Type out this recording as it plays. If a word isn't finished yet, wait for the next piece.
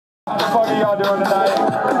How the fuck are y'all doing tonight?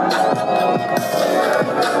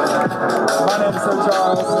 My name is Sir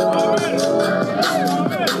Charles.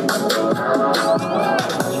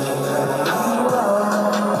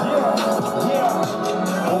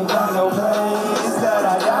 Ain't got no place that I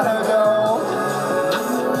gotta go.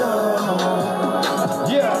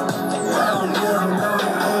 Yeah.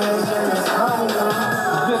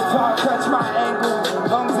 The talk touch my ankle,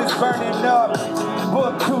 lungs is burning up.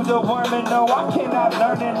 Book to the worm and no, I cannot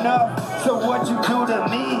learn enough. So what you do to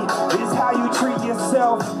me is how you treat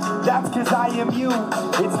yourself. That's cause I am you.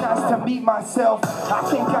 It's nice to meet myself. I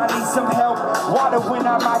think I need some help. Water when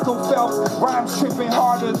I Michael Phelps. Rhymes tripping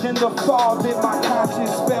harder than the fall that my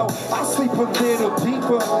conscience felt. I sleep a little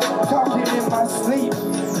deeper, talking in my sleep.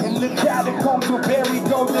 In the catacombs will bury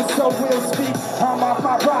gold, and so will speak. I'm off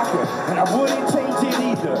my rocker, and I wouldn't change it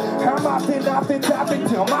either. I'm often off the topic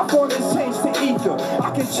till my form is changed to ether.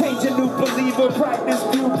 I can change a new believer, practice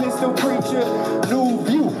view, pistol preacher, new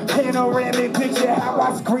view, panoramic picture, how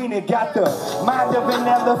I screen it. Got the mind of an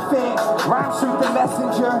elephant, rhyme shoot the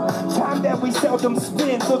messenger. Time that we seldom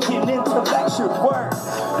spend looking intellectual work.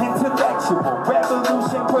 Intellectual,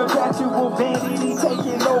 revolution, perpetual vanity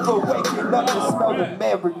taking over, waking up to smell the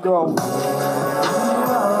marigold.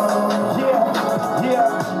 Yeah,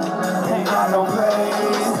 yeah, ain't got no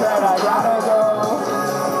place that I gotta go.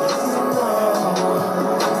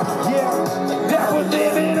 Yeah, that we're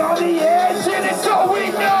living on the edge and it's all we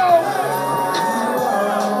know.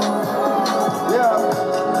 Yeah,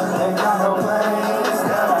 ain't got no place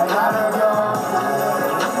that I gotta go.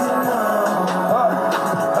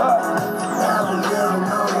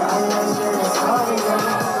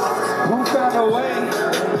 Who found a way?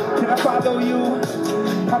 Can I follow you?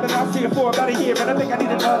 I've been out here for about a year, but I think I need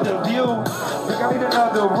another view. I think I need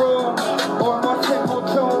another room, or a more simple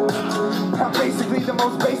tune. I'm basically the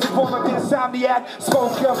most basic form of insomniac.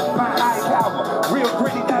 Spoke up my high power. Real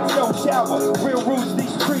gritty, that's no shower. Real roots,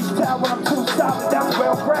 these trees tower. I'm too solid, that's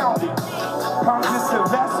well grounded. I'm just a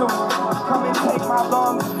vessel. Come and take my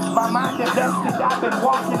lungs. My mind invested, I've been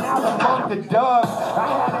walking out among the doves. I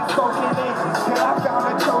hadn't spoken English till I found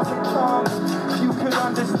a chosen tongue. You could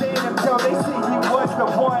understand him till they see he was the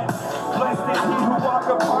one. Blessed is he who walk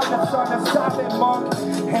upon the sun, a silent monk.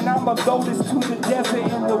 And I'm a lotus to the desert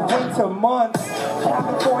in the winter months.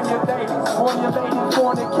 California ladies, formulating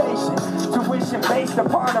fornication. Tuition based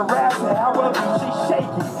upon a rap and however she's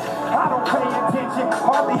shaky. I don't pay attention,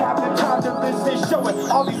 hardly have the time to listen. Showing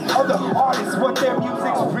all these other artists what their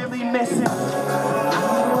music's really missing.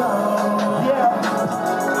 Yeah,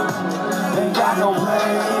 ain't got no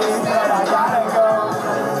place that I gotta go.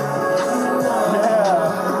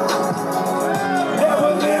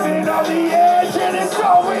 On the edge and it's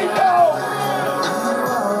all we know.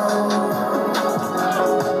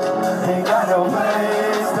 Ain't got no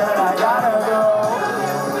place that I gotta go.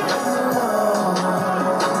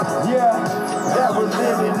 Yeah, that we're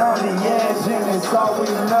living on the edge and it's all we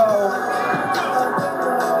know.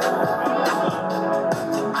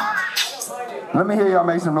 Let me hear y'all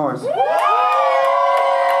make some noise.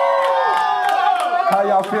 How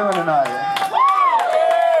y'all feeling tonight?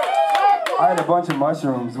 I had a bunch of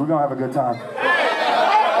mushrooms. We're gonna have a good time.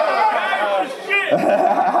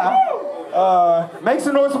 Make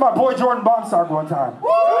some noise for my boy Jordan Bonsark one time.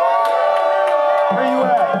 Where you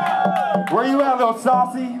at? Where you at, little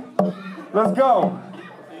saucy? Let's go.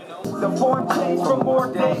 The form changed from more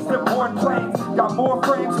days to more planes. Got more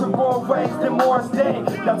frames from more ways than Morris Day.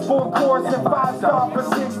 That's 4 chords and 5 stars for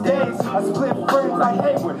 6 days. I split frames like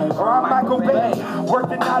Hayward or I'm Michael Bay. Work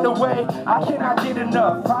the night away, I cannot get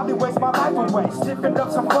enough. Probably waste my life away, sniffing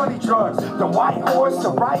up some funny drugs. The white horse,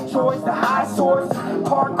 the right choice, the high source.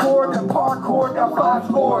 Parkour, the parkour, the 5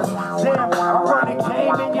 floors. Damn, I run a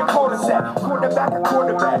game in your cul-de-sac. Quarterback, a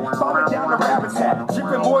quarterback, falling down the rabbit's hat.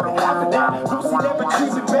 Dripping more than half of that. Lucy never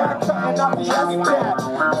treats it back. Cutting off the acid.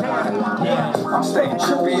 Damn, yeah, I'm staying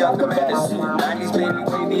trippy out the medicine. 90s baby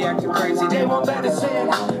wavy acting crazy, they won't let us in.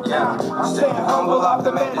 Yeah, I'm staying humble off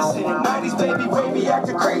the medicine. 90s baby wavy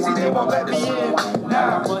acting crazy, they won't let me in.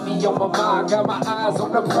 Now money on my mind, got my eyes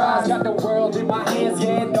on the prize, got the world in my hands,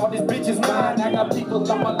 yeah, and all this bitch is mine. I got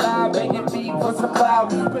people on my line begging me for some clout,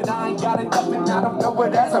 but I ain't got enough and I don't know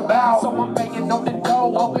what that's about. So I'm banging on the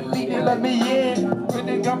door, hopefully they let me in. When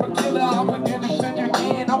they got a killer, I'm gonna send you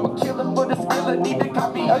in. I'm a killer for the skiller, need to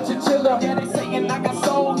copy a chinchilla. Yeah, they saying I got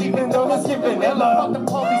soul, even though it's skin vanilla. Fuck the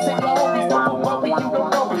police and your homies, don't promote me, you don't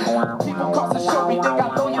know me. People call to show me, they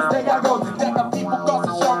got lawyers, they got roads. They got people call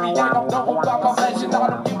to show me, they don't know about my legend. I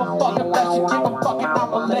don't give a fuck if that shit, give a fuck if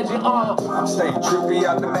I'm a legend. I'm staying trippy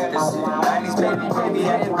out the medicine. 90s baby,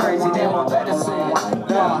 acting crazy, they won't let us in.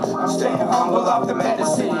 Nah, I'm staying humble off the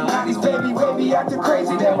medicine. 90s acting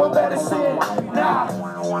crazy, they won't let us in. Nah.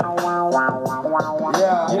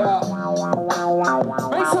 Yeah.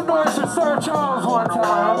 Make some noise for Sir Charles one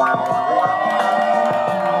time.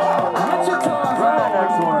 Wichita,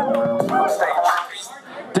 next one.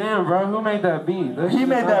 Damn, bro, who made that beat? He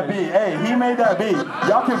made that beat. Hey, he made that beat.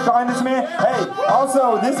 Y'all can find this man. Hey,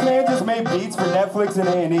 also, this man just made beats for Netflix and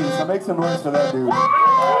A&E, so make some noise for that dude.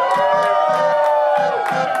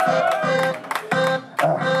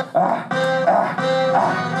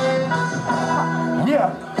 Yeah.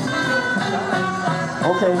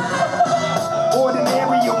 Okay.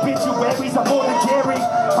 Ordinary obituaries, I'm more than Jerry.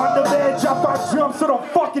 On the ledge, I thought jump, so don't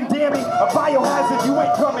fucking dare me. A biohazard, you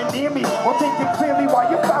ain't coming near me. Or thinking clearly why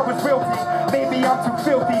your flowers filthy. Maybe I'm too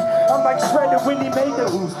filthy. I'm like Shredder when he made the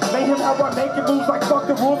ooze. Made him how I make it moves like fuck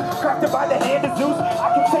the rules. Cracked it by the hand of Zeus.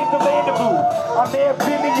 I can save the land of move. I may have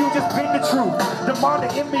been and you just been the truth. The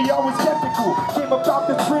monitor in me always kept it cool. Came about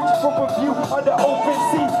the trench from a view under open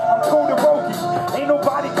sea. I'm cold and roguey. Ain't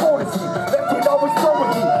nobody courtesy. Left hand always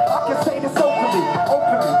throwing me. I can say this openly.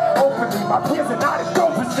 My peers are not as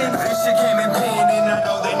dope as me. This shit came in pain and I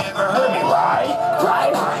know they never heard me. Right.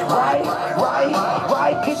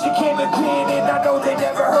 This shit came in pain and I know they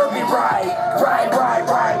never heard me. Right.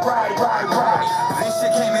 This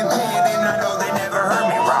shit came in pain and I know they never heard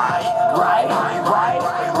me. Right.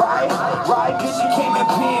 This shit came in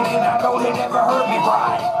pain and I know they never heard me.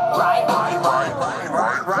 Right.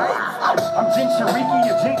 I'm Jinchuriki,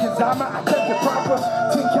 a Jinkazama, I kept it proper.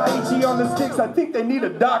 Tenkaichi on the sticks, I think they need a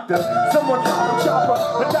doctor. Someone call a chopper,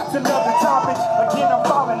 but that's another topic. Again, I'm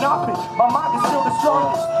falling off it. My mind is still the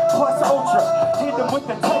strongest, plus ultra. Hit them with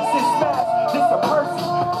the Texas smash. This a Percy,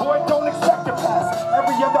 boy, don't expect to pass.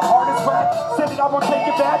 Every other artist rap, said that I won't take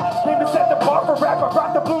it back. Came to set the bar for rap, I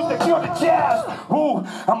brought the blues to kill the jazz. Ooh,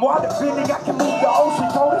 I'm water bending, I can move the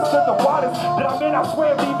ocean. Told us to the waters that I'm in, I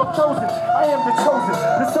swear, leave them frozen. I am the chosen,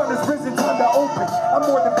 the sun is risen, time to open. I'm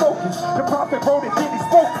more than focused, the prophet wrote it, then he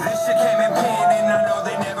spoke. This shit came in pain and I know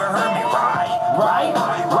they never heard me. Right.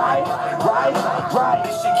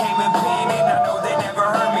 This shit came in pain and I know they never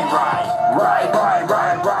heard me. Right.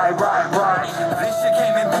 This shit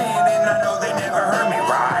came in pain and I know they never heard me.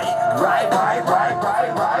 Right.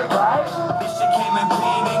 This shit came in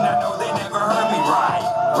pain and I know they never heard me. Right.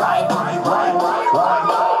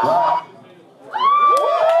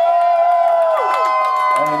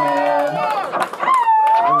 Hey man,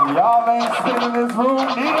 y'all ain't sitting in this room,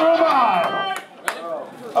 neither am I.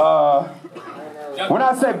 When I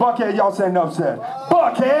say Buckhead, y'all say enough said.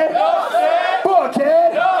 Buckhead!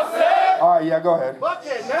 Buckhead! Alright, yeah, go ahead.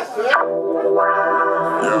 Buckhead, that's it.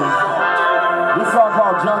 This song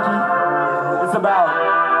called Junkie. It's about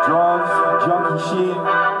drugs, junkie shit.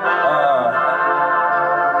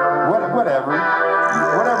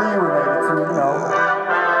 Whatever you related to, you know.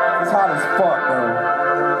 It's hot as fuck, though.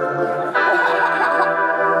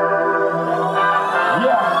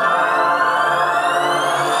 Yeah.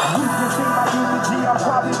 You can see my eulogy, I'm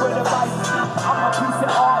probably where the vice is. I'm a piece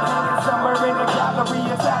of art hanging somewhere in the gallery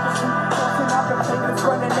of tapestry. Busting out the papers,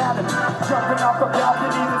 running out of me. Jumping off the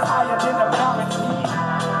balcony that's higher than the mountain.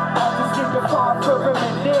 I'll just get the far for him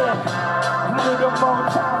and then. A little more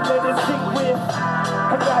time, let it sink with.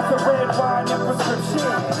 A glass of red wine and prescriptions.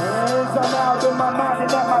 I'm out in my mind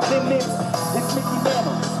and at my limits. It's Mickey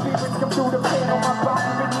Mantle. Spirits come through the panel. My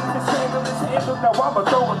body beneath the chandle is handled. Now I'ma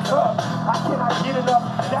throw a cup. I cannot get it up.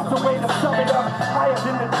 That's the way to sum it up. Higher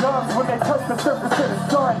than the doves when they touch the surface of the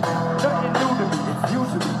sun. Nothing new to me. It's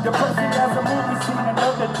usually depressing as a movie scene.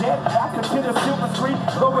 Another dead after to the silver screen.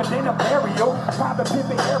 Lower than a burial. Private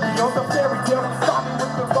pimping aerials. A fairy tale. Stop me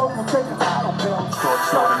with the local take the title bill.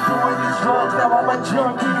 Started doing these drugs. Now I'm a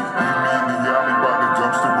junkie. Meet me in the alley by the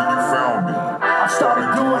dumpster when you found me. I started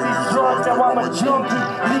doing these drugs. Now I'm a junkie.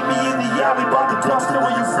 Meet me in the alley by the dumpster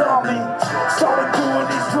when you found me. Started doing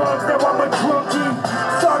these drugs. Now I'm a junkie.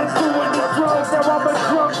 Started doing these drugs. Now I'm a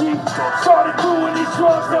junkie. Started doing these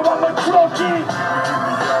drugs. Now I'm a junkie.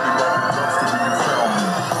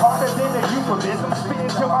 Harder than a euphemism.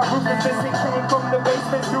 Spitting till my roof is missing. Came from the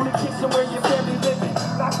basement through the kitchen where your family living.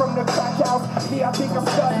 Not from the crack house. Me, I think I'm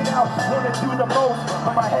studying out. Wanna do the most,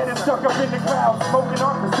 but my head is stuck up in the crowd. Smoking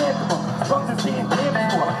on chrysanthemum. Lungs is getting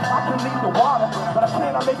damaged for. I can leave the water, but I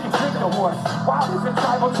cannot make it drink the horse. Wild as a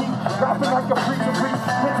tribal chief. Rapping like a preacher priest.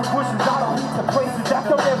 Into bushes, I don't need to places that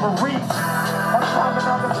they'll never reach. I'm climbing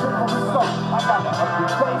on the triple slope. I got the ugly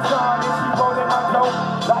face on and she rolling my dope.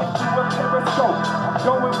 Life through a periscope. I'm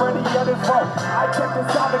going where the others won't. I kept it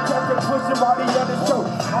solid, kept it pushing while the others choke.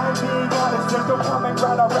 I ain't being honest, there's no common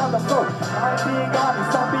ground around the float. I ain't being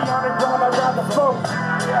honest, I'm beyond the ground around the float.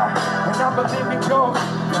 Yeah, and I'm a living ghost.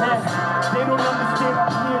 Man, they don't understand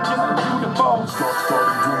I'm here just to do the most.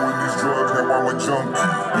 Started doing these drugs, now I'm a junkie.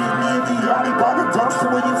 Meet me in the alley by the dumpster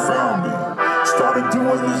where you found me. Started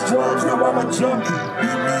doing these drugs, now I'm a junkie.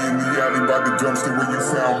 Meet me in the alley by the dumpster where you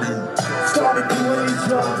found me. Started doing these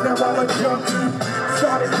drugs, now I'm a junkie.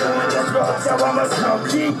 Started doing these drugs, now I'm a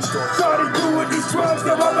junkie. Started doing these drugs,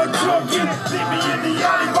 now I'm a junkie. Meet me in the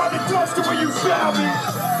alley by the dumpster where you found me.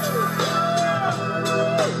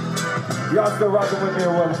 Y'all still rocking with me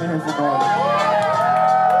or what? Let me hear some noise.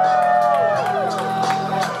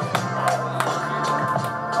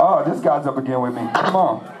 Oh, this guy's up again with me. Come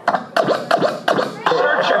on.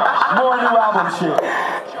 More new album shit.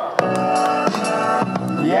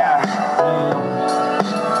 Yeah.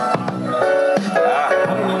 I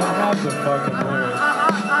don't even have the fucking lyrics.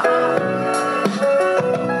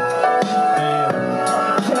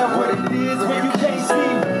 Tell what it is when you can't see.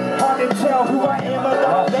 Hard to tell who I am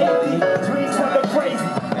about lately. Dreams kinda crazy.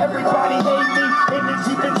 Everybody hate me.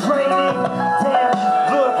 Energy been draining. Damn,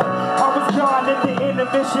 look, I was gone at the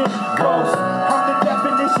intermission. Ghost, I'm the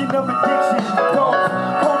definition of addiction. Ghost,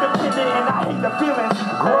 codependent and I hate the feelings.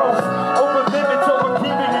 Gross, over limits, over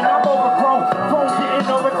giving and I'm overgrown. Grown getting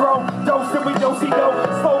overgrown. Dose and we don't see no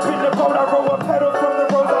slope in the boat. I roll a pedal from the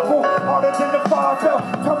road I pull. Harder than the far fell.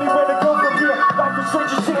 Tell me where to go from here. Life is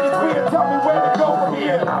strange and shit is weird. Tell me where to go from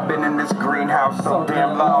here. I've been in this greenhouse so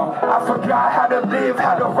damn long. I forgot how to live,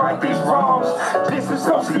 how to right these wrongs.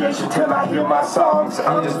 Disassociation till I hear my songs.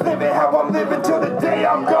 I'm just living how I'm living till the day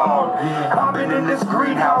I'm gone. I've been in this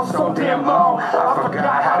greenhouse so damn long. I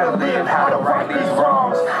forgot how to live, how to right these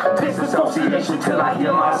wrongs. Disassociation till I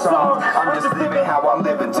hear my songs. I'm just living how I'm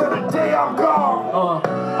living till the day I'm gone.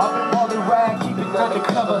 I've been rolling around, keeping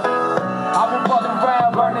undercover. I've been rolling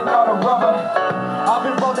around, burning all the rubber. I've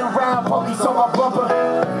been rolling around, police on my bumper.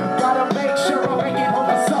 Gotta make sure I make it home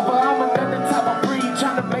for supper. I'm another type of breed,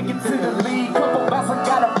 trying to make it to the league. Couple miles I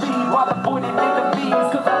gotta feed while avoiding enemies.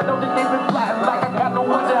 Cause I know that they've been plotting like I got no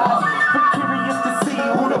one to hide. Been curious to see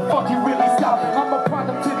who the fuck you really stop. I'm a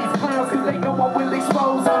product to these clowns cause they know I will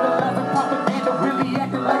expose all the lies and propaganda, really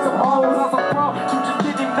acting like some hoes. I was a pro, you just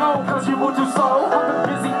didn't know cause you were too slow. I've been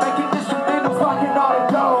busy making instrumentals, rocking all the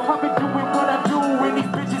dough. I've been doing what I do and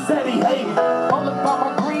these bitches said he hated. All about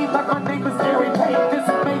my green like my neighbor's Gary Payton. It's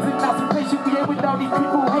amazing, not so patient, we ain't with all these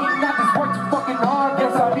people hating. I just worked too fucking hard,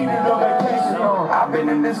 guess I needed a vacation. I've been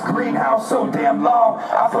in this greenhouse so damn long.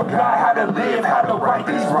 I forgot how to live, how to right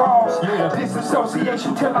these wrongs.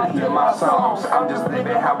 Disassociation till I hear my songs. I'm just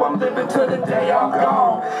living how I'm living till the day I'm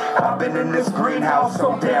gone. I've been in this greenhouse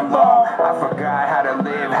so damn long. I forgot how to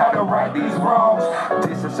live, how to right these wrongs.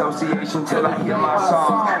 Disassociation till I hear my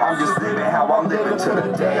songs. I'm just living how I'm living till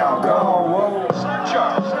the day I'm gone.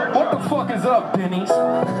 What the fuck is up, Denny's?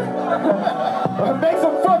 Make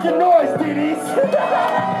some fucking noise, Denny's.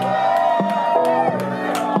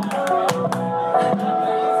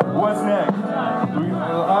 What's next?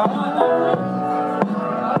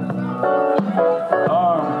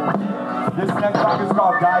 This next song is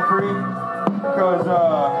called Die Free, because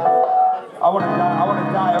I want to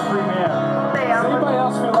die a free man. Does anybody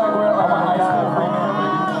else feel like we're like a high school free man?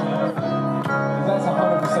 Because that's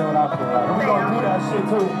 100% what I feel like. We're going to do that shit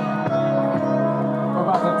too. We're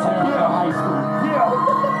about to tear up high school.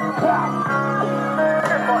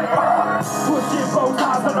 Pushing both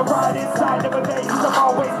eyes on the right inside, never days, I'm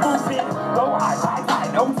always moving. No eyes,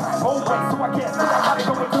 no time, always, so I guess that I gotta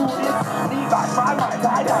go and do this. Levi, my mind,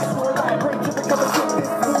 die, storyline, break to become a shit,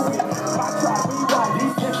 this movie. My tribe, we ride,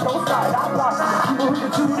 these kids don't side, I'm lost, people who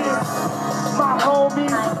can do this. My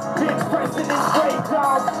homies, bitch pressing this weight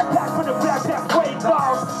down, back for the back, that's weight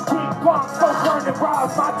loss. King Kong, so burn the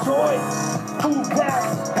rouse, my choice. Food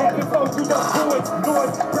packs, having flow through the fluids,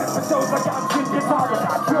 noise, press for shows like I'm Ginger Power.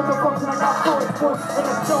 I kill the function, I got force, in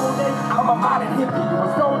a stone age, I'm a modern hippie, you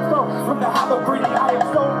a stone throw, from the hollow breathing, I am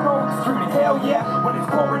stone cold, street hell yeah, when it's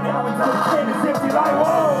pouring down into the can, it's empty like,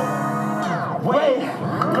 whoa! Wait,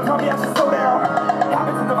 don't tell me I should slow down,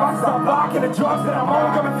 habits and devices I'm blocking, the drugs that I'm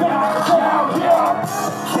on, coming down, yeah!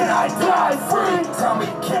 Can I die free? Tell me,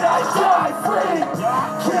 can I die free?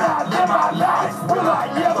 Can I live my life? Will I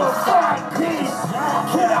ever find peace?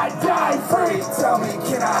 Can I die free? Tell me,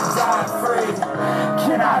 can I die free?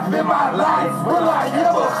 Can I live my life? Will I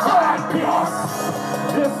ever find peace?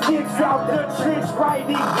 The sticks out the trench,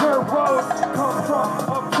 riding dirt roads. Come from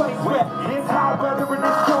a place where it's hot weather and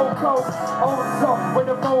it's cold cold. Also, where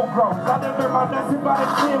the mold grows. I done learned my lesson by the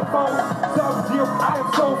tenfold. Sub-zero, I am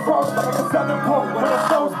so frozen like a southern pole. When the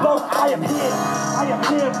snows blow, I am hid,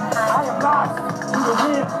 I am lost to the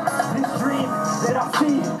wind. This dream that I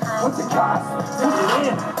see, what's the cost? To the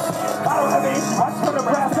end. I don't have an issue, I just wanna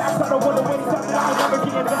brass ass. I don't wanna waste something, I ain't never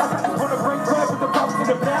getting back. I just wanna break bread with the bumps in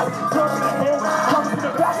the back. Drugs in the head.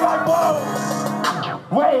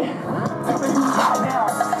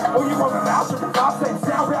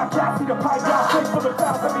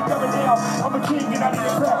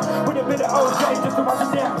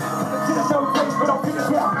 but I'm gonna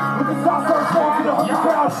down. With the sauce on strong to the hungry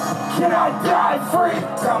crowd. Can I die free?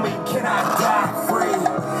 Tell me, can I die free?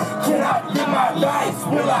 Can I live my life?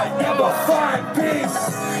 Will I ever find peace?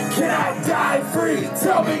 Can I die free?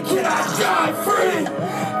 Tell me, can I die free?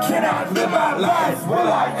 Can I live my life?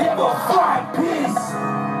 Will I ever find peace?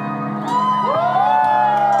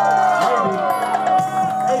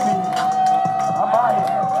 Maybe. I might.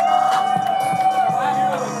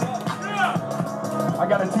 I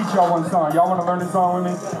gotta teach y'all one song. Y'all wanna learn this song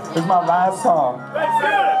with me? It's my last song.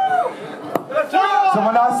 So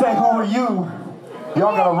when I say, who are you?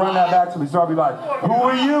 Y'all gotta run that back to me. So I'll be like, who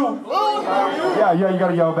are you? Yeah, you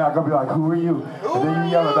gotta yell back. I'll be like, who are you? And then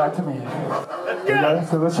you yell it back to me. Okay,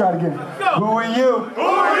 so let's try it again. Who are you? Who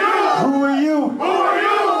are you? Who are you? Who are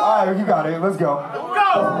you? All right, you got it. Let's go.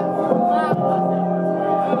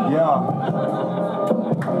 Yeah.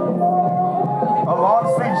 A long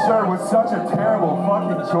sleeve shirt was such a terrible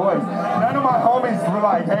fucking choice. None of my homies were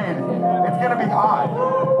like, hey, it's gonna be hot.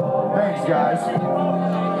 Thanks, guys.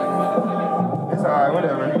 It's alright,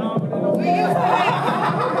 whatever.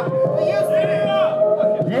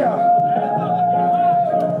 Yeah.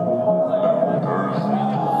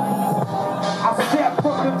 I step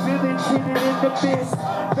from the village, hidden in the mist.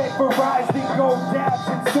 Vaporized in gold dabs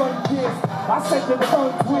and sun kissed. I set the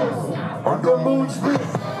tongue twist under moon's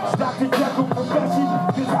wrist. Dr. Jekyll profession,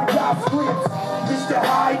 cause I got scripts. Mr.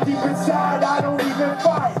 Hyde, deep inside, I don't even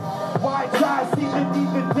fight. Why try, see the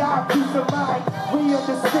need to die, peace of mind. We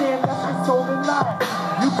understand, that's the soul and life.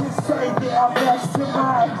 You can say that I'm next to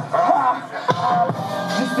mine. I'm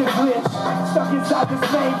just a glitch, stuck inside this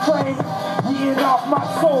mainframe. Eating off my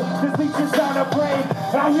soul, this leech inside a brain.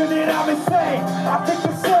 I hear that I'm insane, I think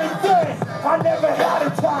the same thing. I never had a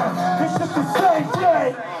time, it's just the same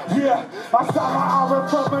day. Yeah, I saw my aura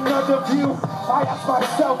from another view. I ask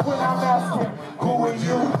myself when I'm asking, who are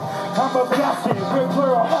you? I'm a basket with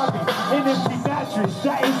plural heartbeat, an empty mattress.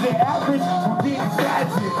 That isn't average, who didn't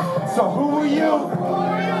imagine. So who are you?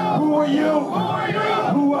 Who are you?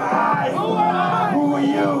 Who are I? Who are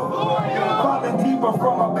you? Falling deeper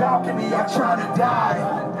from a balcony, I try to die.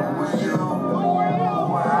 Who are you?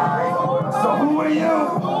 Who are I? So who are you?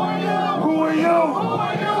 Who are you?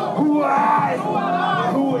 Who are I?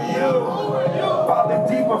 Who are you? Falling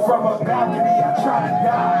deeper from a balcony, I try to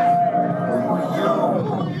die. Who are you?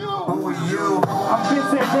 Who are you? I'm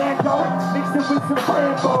Vincent Van Gogh, mixing with some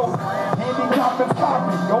Rambo. Andy Kaufman's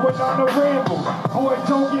copy, going on a ramble. Boy,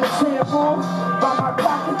 don't get trampled by my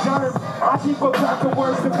pocket germs. I keep a pack of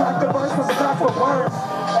words to pack the verse, I'm stack of words.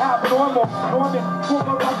 Abnormal, Norman,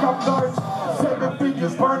 former like I'm nerds. 7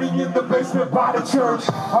 figures burning in the basement by the church.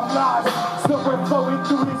 I'm lost, silver flowing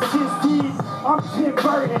through this shit's deed. I'm Tim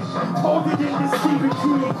Burton, molded into Stephen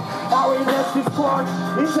King. Our this squad,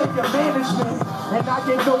 it's like a management. And I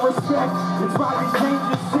get no respect, it's why we change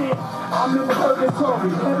this shit. I'm in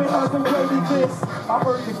purgatory, heaven hasn't waited this. I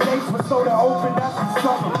heard the gates were so to open, that's the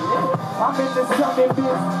summer. I'm in the sunny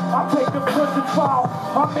mist, I take the pleasant fall.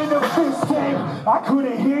 I'm in a fish game, I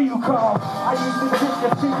couldn't hear you call. I used to think to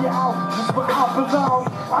figure out just where I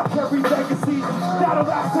belong. I carry legacies that'll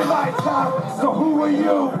last a lifetime. So who are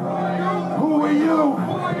you? Who are you?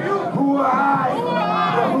 Who are I?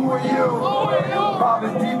 Who are you?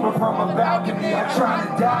 Falling deeper from a balcony, I'm trying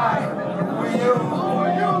to die. Who are you?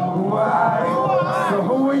 Who are I? So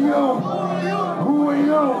who are you? Who are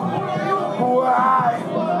you? Who are I?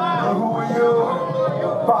 Who are you?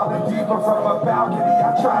 Falling deeper from a balcony,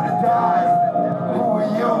 I try to die. Who are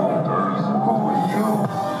you? Who are you?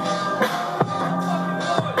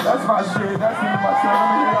 That's my shit. That's me, my shit. Let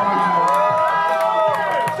me hear y'all listen.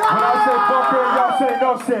 When I say fuckhead, y'all say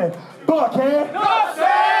no shit. Fuckhead. No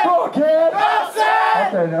shit. Fuckhead. No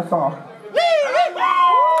shit. Okay, that's all.